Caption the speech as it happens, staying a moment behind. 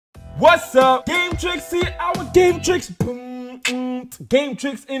What's up? Game Tricks here, our Game Tricks. Game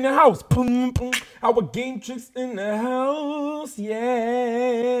Tricks in the house. Our Game Tricks in the house. Yeah.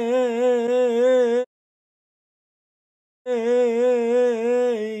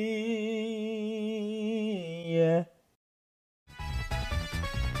 Yeah.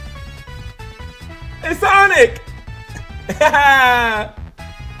 It's Sonic!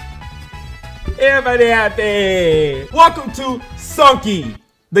 Everybody out there. Welcome to Sunky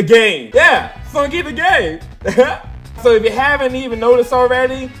the game. Yeah, Sunky the game. So if you haven't even noticed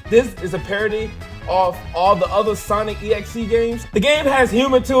already, this is a parody of all the other Sonic EXE games. The game has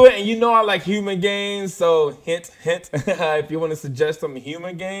humor to it, and you know I like human games, so hint, hint, if you want to suggest some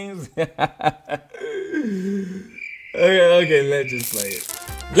human games. Okay, let's just play it.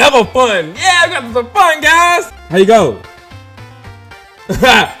 Level fun. Yeah, I got some fun, guys. How you go?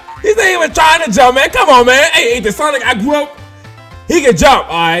 He's not even trying to jump, man. Come on, man. Hey, the Sonic I grew up, he can jump,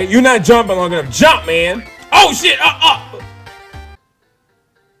 all right? You're not jumping long enough. Jump, man. Oh, shit.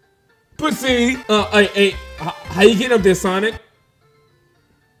 Pussy. Hey, how you getting up there, Sonic?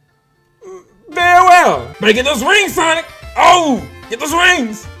 Very well. Better get those rings, Sonic. Oh, get those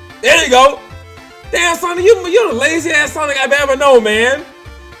rings. There you go. Damn, Sonic, you're the laziest Sonic I've ever known, man.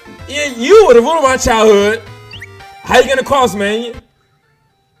 Yeah, you would have ruined my childhood. How you gonna cross, man?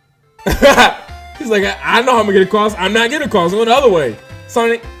 He's like, I know how I'm gonna get across. I'm not getting across. I'm going the other way.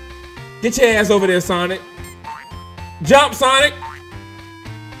 Sonic, get your ass over there, Sonic. Jump, Sonic.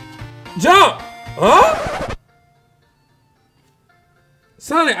 Jump. Huh?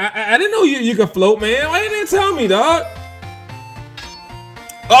 Sonic, I didn't know you could float, man. Why didn't you tell me, dog?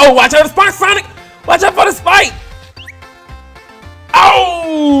 Oh, watch out for the spike, Sonic. Watch out for the spike.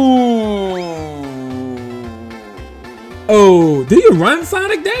 Oh! Oh, do you run,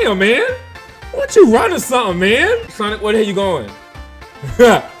 Sonic? Damn, man. Why don't you run or something, man? Sonic, where the hell you going?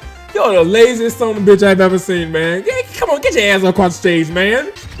 You're the laziest son of a bitch I've ever seen, man. Come on, get your ass across the stage,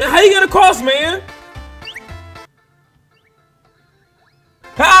 man. Man, how you gonna cross, man?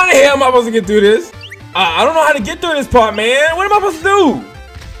 How the hell am I supposed to get through this? I don't know how to get through this part, man. What am I supposed to do?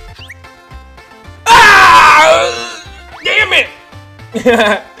 Ah! Damn it!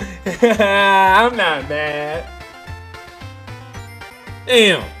 I'm not mad.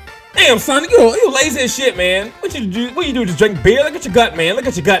 Damn, Sonic, you lazy as shit, man. What you do? Just drink beer? Look at your gut, man. Look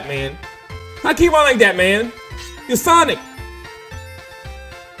at your gut, man. How keep on like that, man? You're Sonic.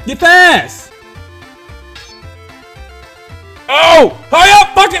 Get fast. Oh, hurry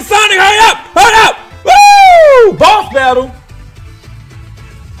up, fucking Sonic, hurry up, hurry up. Woo! Boss battle.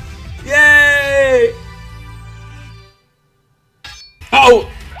 Yay. Oh,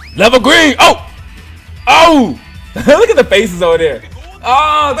 level green. Oh. Look at the faces over there.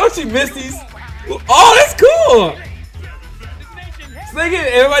 Oh, don't you miss these? Oh, that's cool.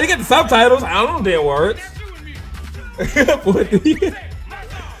 Everybody get the subtitles. I don't know damn words. 2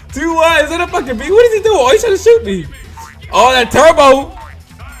 what? Is that a fucking beat? What is he doing? Oh, he's trying to shoot me. Oh, that turbo.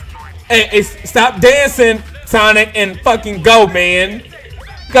 Hey, stop dancing, Sonic, and fucking go, man.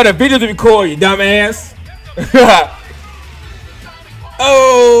 You got a video to record, you dumbass.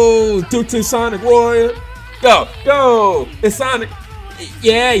 Oh, 2-2 Sonic Warrior. Go. It's Sonic.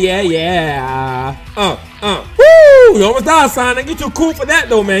 Yeah. Woo! You almost died, Sonic. You too cool for that,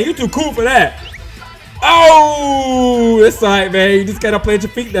 though, man. You too cool for that. Oh, that's alright, man. You just gotta plant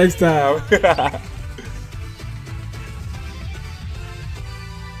your feet next time.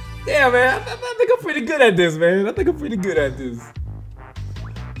 Yeah, man. I think I'm pretty good at this, man.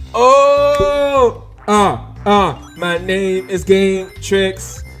 Oh, my name is Game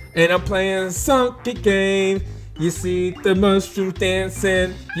Tricks, and I'm playing Sunky game. You see the mushroom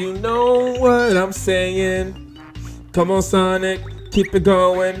dancing, you know what I'm saying. Come on, Sonic, keep it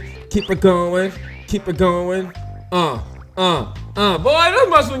going. Boy, those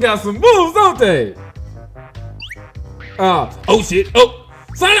mushrooms got some moves, don't they? Oh shit, oh.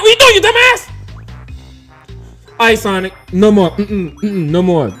 Sonic, what you doing, you dumbass? Alright, Sonic, no more, no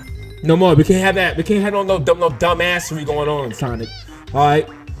more. We can't have that. We can't have no dumbassery going on, Sonic. Alright.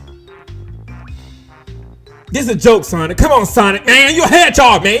 This is a joke, Sonic. Come on, Sonic, man. You're a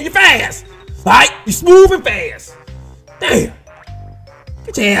hedgehog, man. You're fast. Alright? You're smooth and fast. Damn.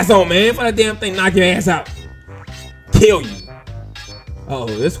 Get your ass on, man. For that damn thing, knock your ass out. Kill you. Uh-oh,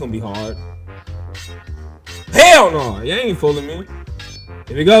 this is gonna be hard. Hell no. You ain't fooling me.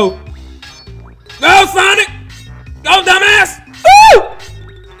 Here we go. Go, Sonic. Go, dumbass. Woo!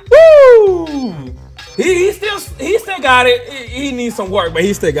 Woo! He still got it. He needs some work, but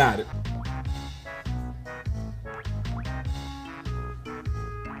he still got it.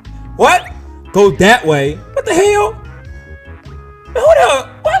 What? Go that way? What the hell? Who the?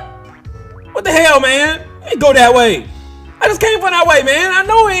 What? hell, man? Let me go that way. I just came from that way, man. I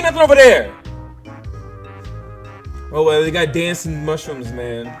know ain't nothing over there. Oh, well, they got dancing mushrooms,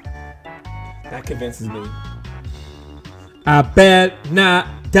 man. That convinces me. I bet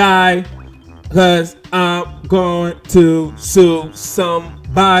not die, cause I'm going to sue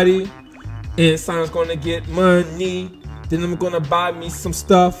somebody. And Sonic's gonna get money. Then I'm gonna buy me some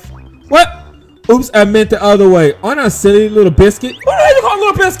stuff. What? Oops, I meant the other way. Oh, not silly little biscuit. What the hell you call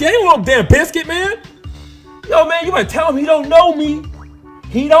little biscuit? Ain't no damn biscuit, man. Yo, man, you better tell him he don't know me.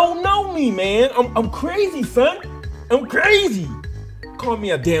 He don't know me, man. I'm crazy, son. I'm crazy. Call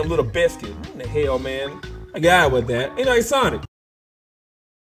me a damn little biscuit. What in the hell, man? I got it with that. Ain't like Sonic.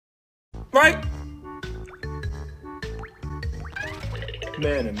 Right?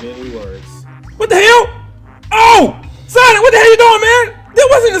 Man of many words. What the hell? Oh! Sonic, what the hell you doing, man? That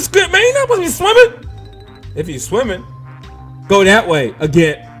wasn't the script, man. You're not supposed to be swimming. If you're swimming, go that way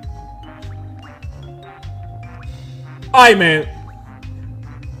again. Alright, man.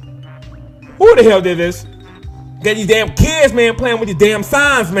 Who the hell did this? Got these damn kids, man, playing with these damn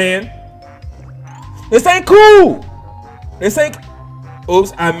signs, man. This ain't cool. This ain't.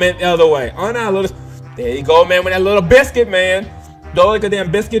 Oops, I meant the other way. Oh, no, little. There you go, man, with that little biscuit, man. Don't like a damn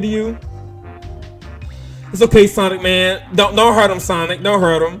biscuit to you. It's okay, Sonic, man. Don't hurt him, Sonic. Don't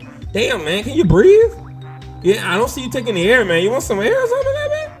hurt him. Damn, man, can you breathe? Yeah, I don't see you taking the air, man. You want some air or something like that,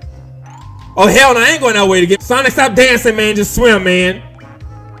 man? Oh, hell no, I ain't going that way to get. Sonic, stop dancing, man. Just swim, man.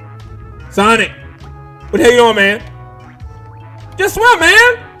 Sonic, what the hell you doing, man? Just swim,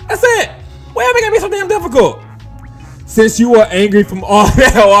 man. That's it. Why am I gonna be so damn difficult? Since you were angry from all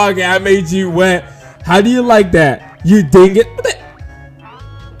that walking, I made you wet. How do you like that? You dingus. What the?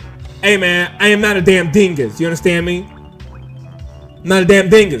 Hey, man, I am not a damn dingus. You understand me? I'm not a damn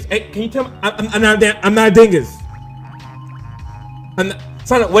dingus. Hey, can you tell me? I'm not a dingus.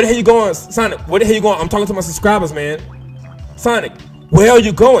 Sonic, where the hell you going? Sonic, where the hell you going? I'm talking to my subscribers, man. Sonic, where are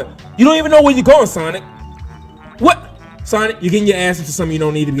you going? You don't even know where you're going, Sonic. What? Sonic, you're getting your ass into something you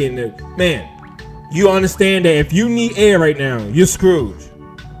don't need to be getting there. Man, you understand that if you need air right now, you're screwed.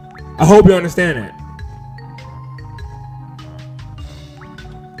 I hope you understand that.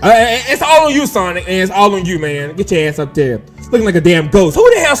 It's all on you, Sonic, and it's all on you, man. Get your ass up there. Looking like a damn ghost. Who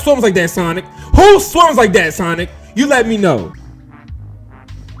the hell swims like that, Sonic? Who swims like that, Sonic? You let me know.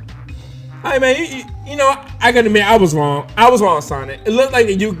 Hey, man, you know, I gotta admit, I was wrong. I was wrong, Sonic. It looked like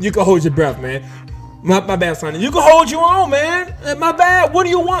you could hold your breath, man. My bad, Sonic. You can hold your own, man. My bad. What do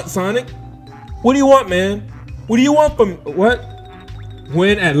you want, Sonic? What do you want, man? What do you want from what?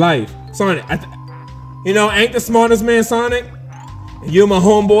 Win at life, Sonic. You know, I ain't the smartest man, Sonic. You're my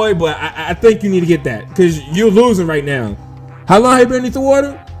homeboy, but I think you need to get that because you're losing right now. How long have you been underneath the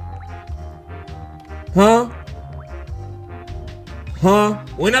water? Huh? Huh?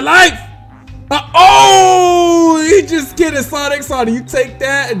 Win at life. Oh, he just kidding, Sonic. Sonic, you take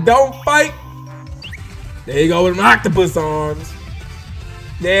that and don't fight. There you go with them octopus arms.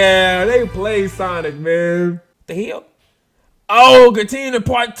 Yeah, they play Sonic, man. The hell? Oh, continue to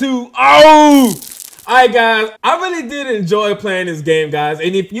part 2. Oh! Alright, guys. I really did enjoy playing this game, guys.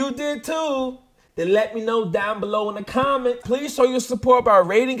 And if you did too, then let me know down below in the comments. Please show your support by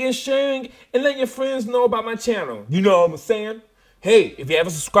rating and sharing and let your friends know about my channel. You know what I'm saying? Hey, if you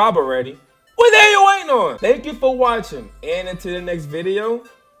haven't subscribed already, what the hell you waiting on? Thank you for watching. And until the next video,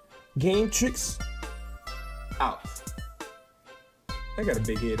 Game Tricks out. I got a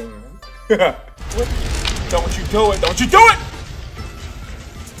big head on, huh? What? Don't you do it. Don't you do it!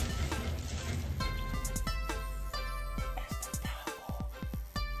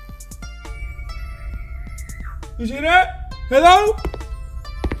 You see that? Hello?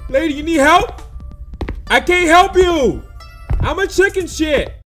 Lady, you need help? I can't help you. I'm a chicken shit.